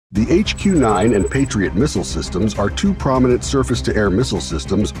The HQ-9 and Patriot missile systems are two prominent surface-to-air missile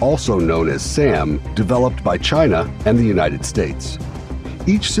systems, also known as SAM, developed by China and the United States.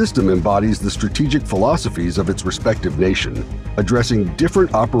 Each system embodies the strategic philosophies of its respective nation, addressing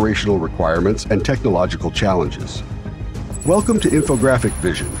different operational requirements and technological challenges. Welcome to Infographic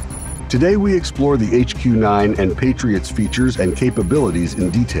Vision. Today we explore the HQ-9 and Patriot's features and capabilities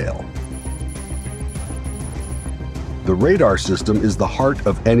in detail. The radar system is the heart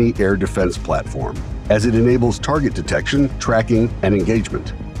of any air defense platform, as it enables target detection, tracking, and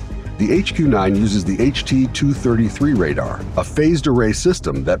engagement. The HQ-9 uses the HT-233 radar, a phased array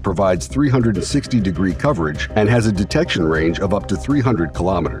system that provides 360-degree coverage and has a detection range of up to 300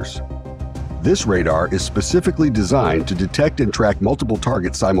 kilometers. This radar is specifically designed to detect and track multiple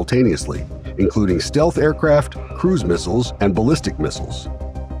targets simultaneously, including stealth aircraft, cruise missiles, and ballistic missiles.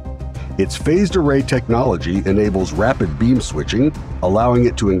 Its phased array technology enables rapid beam switching, allowing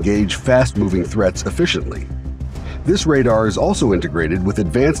it to engage fast-moving threats efficiently. This radar is also integrated with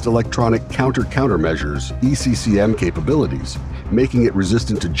advanced electronic countermeasures (ECCM) capabilities, making it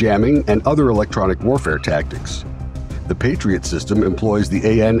resistant to jamming and other electronic warfare tactics. The Patriot system employs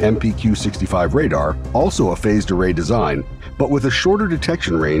the AN/MPQ-65 radar, also a phased array design, but with a shorter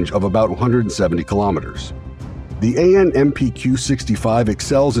detection range of about 170 kilometers. The AN/MPQ-65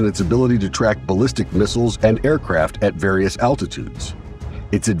 excels in its ability to track ballistic missiles and aircraft at various altitudes.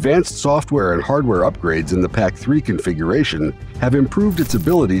 Its advanced software and hardware upgrades in the PAC-3 configuration have improved its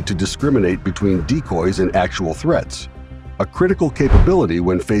ability to discriminate between decoys and actual threats, a critical capability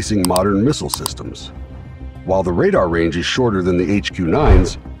when facing modern missile systems. While the radar range is shorter than the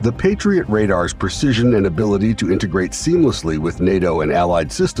HQ-9's, the Patriot radar's precision and ability to integrate seamlessly with NATO and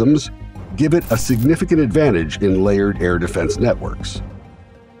allied systems give it a significant advantage in layered air defense networks.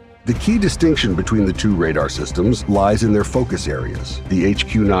 The key distinction between the two radar systems lies in their focus areas. The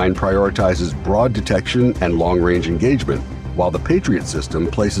HQ-9 prioritizes broad detection and long-range engagement, while the Patriot system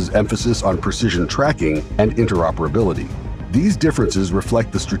places emphasis on precision tracking and interoperability. These differences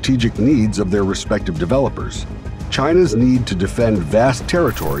reflect the strategic needs of their respective developers. China's need to defend vast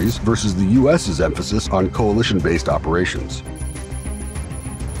territories versus the US's emphasis on coalition-based operations.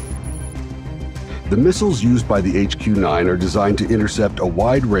 The missiles used by the HQ-9 are designed to intercept a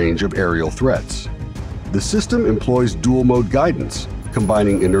wide range of aerial threats. The system employs dual-mode guidance,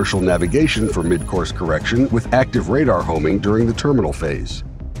 combining inertial navigation for mid-course correction with active radar homing during the terminal phase.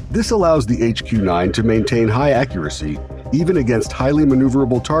 This allows the HQ-9 to maintain high accuracy even against highly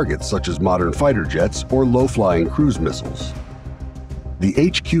maneuverable targets such as modern fighter jets or low-flying cruise missiles. The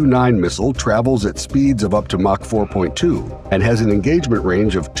HQ-9 missile travels at speeds of up to Mach 4.2 and has an engagement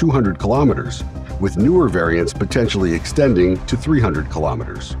range of 200 kilometers, with newer variants potentially extending to 300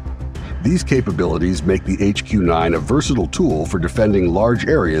 kilometers. These capabilities make the HQ-9 a versatile tool for defending large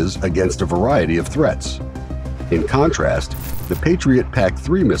areas against a variety of threats. In contrast, the Patriot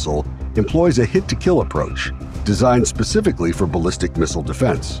PAC-3 missile employs a hit-to-kill approach, designed specifically for ballistic missile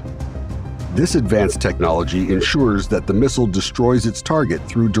defense. This advanced technology ensures that the missile destroys its target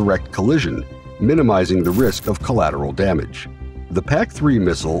through direct collision, minimizing the risk of collateral damage. The PAC-3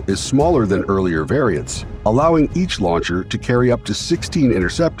 missile is smaller than earlier variants, allowing each launcher to carry up to 16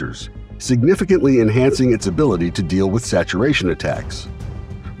 interceptors, significantly enhancing its ability to deal with saturation attacks.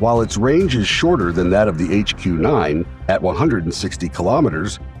 While its range is shorter than that of the HQ-9 at 160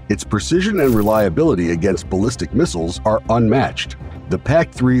 kilometers, its precision and reliability against ballistic missiles are unmatched. The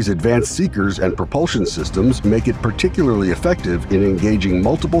PAC-3's advanced seekers and propulsion systems make it particularly effective in engaging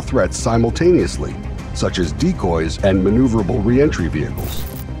multiple threats simultaneously, such as decoys and maneuverable re-entry vehicles.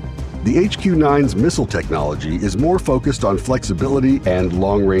 The HQ-9's missile technology is more focused on flexibility and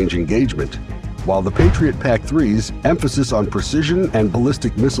long-range engagement, while the Patriot PAC-3's emphasis on precision and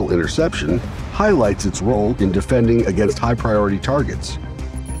ballistic missile interception highlights its role in defending against high-priority targets.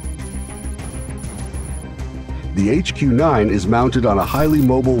 The HQ-9 is mounted on a highly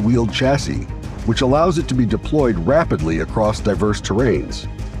mobile wheeled chassis, which allows it to be deployed rapidly across diverse terrains.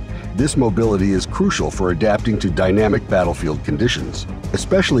 This mobility is crucial for adapting to dynamic battlefield conditions,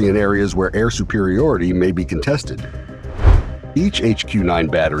 especially in areas where air superiority may be contested. Each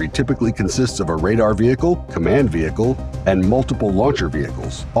HQ-9 battery typically consists of a radar vehicle, command vehicle, and multiple launcher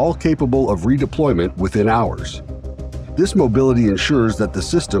vehicles, all capable of redeployment within hours. This mobility ensures that the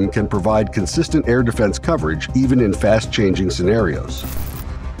system can provide consistent air defense coverage even in fast-changing scenarios.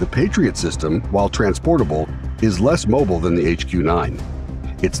 The Patriot system, while transportable, is less mobile than the HQ-9.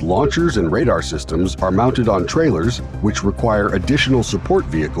 Its launchers and radar systems are mounted on trailers, which require additional support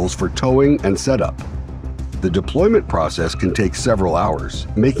vehicles for towing and setup. The deployment process can take several hours,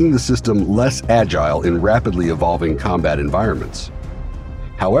 making the system less agile in rapidly evolving combat environments.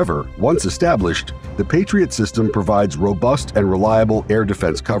 However, once established, the Patriot system provides robust and reliable air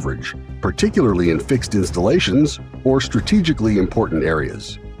defense coverage, particularly in fixed installations or strategically important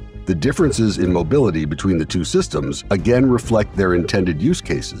areas. The differences in mobility between the two systems again reflect their intended use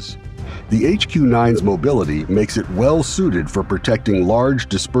cases. The HQ-9's mobility makes it well suited for protecting large,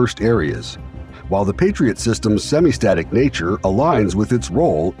 dispersed areas, while the Patriot system's semi-static nature aligns with its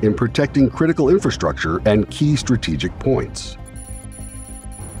role in protecting critical infrastructure and key strategic points.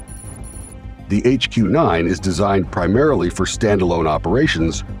 The HQ-9 is designed primarily for standalone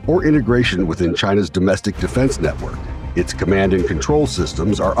operations or integration within China's domestic defense network. Its command and control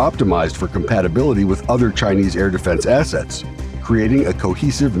systems are optimized for compatibility with other Chinese air defense assets, creating a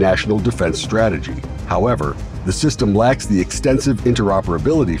cohesive national defense strategy. However, the system lacks the extensive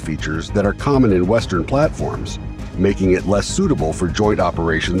interoperability features that are common in Western platforms, making it less suitable for joint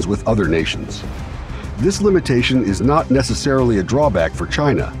operations with other nations. This limitation is not necessarily a drawback for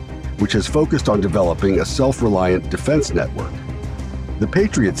China, which has focused on developing a self-reliant defense network. The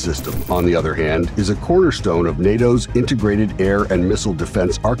Patriot system, on the other hand, is a cornerstone of NATO's integrated air and missile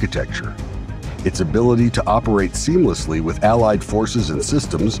defense architecture. Its ability to operate seamlessly with allied forces and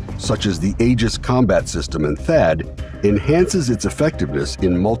systems, such as the Aegis combat system and THAAD, enhances its effectiveness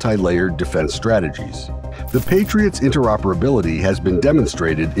in multi-layered defense strategies. The Patriot's interoperability has been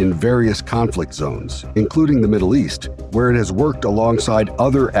demonstrated in various conflict zones, including the Middle East, where it has worked alongside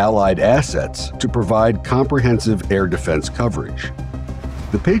other allied assets to provide comprehensive air defense coverage.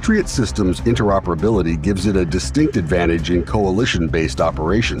 The Patriot system's interoperability gives it a distinct advantage in coalition-based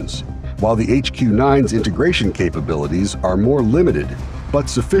operations, while the HQ-9's integration capabilities are more limited but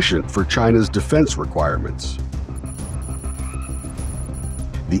sufficient for China's defense requirements.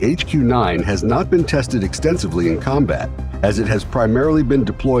 The HQ-9 has not been tested extensively in combat, as it has primarily been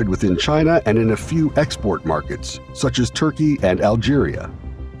deployed within China and in a few export markets, such as Turkey and Algeria.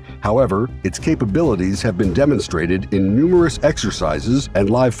 However, its capabilities have been demonstrated in numerous exercises and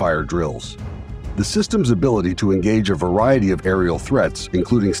live-fire drills. The system's ability to engage a variety of aerial threats,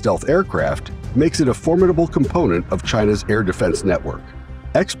 including stealth aircraft, makes it a formidable component of China's air defense network.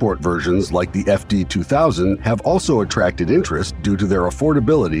 Export versions like the FD-2000 have also attracted interest due to their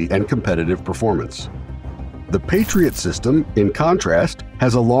affordability and competitive performance. The Patriot system, in contrast,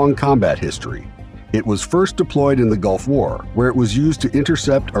 has a long combat history. It was first deployed in the Gulf War, where it was used to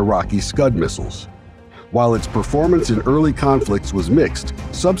intercept Iraqi Scud missiles. While its performance in early conflicts was mixed,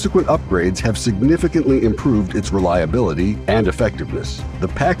 subsequent upgrades have significantly improved its reliability and effectiveness. The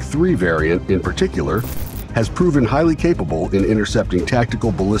PAC-3 variant, in particular, has proven highly capable in intercepting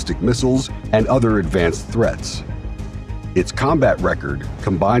tactical ballistic missiles and other advanced threats. Its combat record,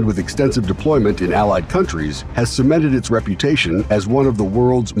 combined with extensive deployment in allied countries, has cemented its reputation as one of the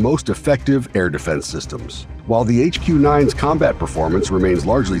world's most effective air defense systems. While the HQ-9's combat performance remains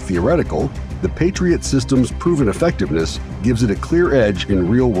largely theoretical, the Patriot system's proven effectiveness gives it a clear edge in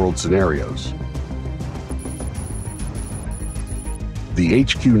real-world scenarios. The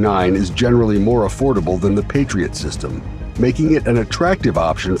HQ-9 is generally more affordable than the Patriot system, making it an attractive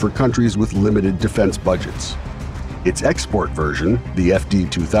option for countries with limited defense budgets. Its export version, the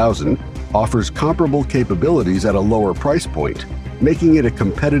FD-2000, offers comparable capabilities at a lower price point, making it a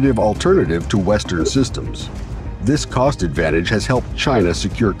competitive alternative to Western systems. This cost advantage has helped China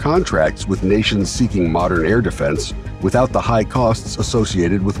secure contracts with nations seeking modern air defense without the high costs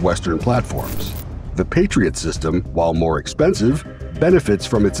associated with Western platforms. The Patriot system, while more expensive, benefits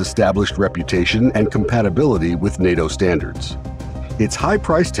from its established reputation and compatibility with NATO standards. Its high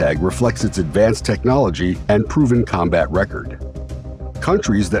price tag reflects its advanced technology and proven combat record.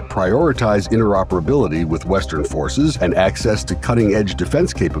 Countries that prioritize interoperability with Western forces and access to cutting-edge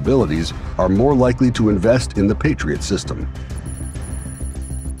defense capabilities are more likely to invest in the Patriot system.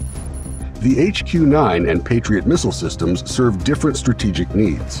 The HQ-9 and Patriot missile systems serve different strategic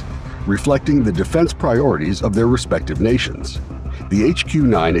needs, reflecting the defense priorities of their respective nations. The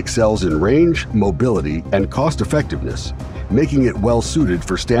HQ-9 excels in range, mobility, and cost-effectiveness, making it well-suited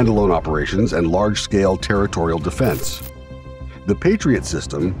for standalone operations and large-scale territorial defense. The Patriot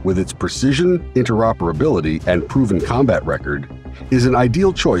system, with its precision, interoperability, and proven combat record, is an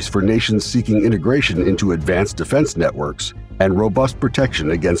ideal choice for nations seeking integration into advanced defense networks and robust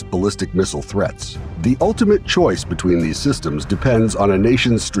protection against ballistic missile threats. The ultimate choice between these systems depends on a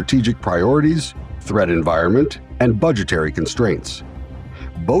nation's strategic priorities, threat environment, and budgetary constraints.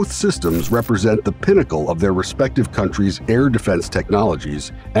 Both systems represent the pinnacle of their respective countries' air defense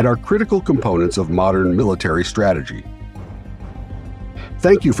technologies and are critical components of modern military strategy.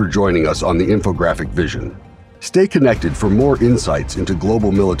 Thank you for joining us on the Infographic Vision. Stay connected for more insights into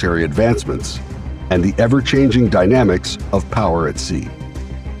global military advancements and the ever-changing dynamics of power at sea.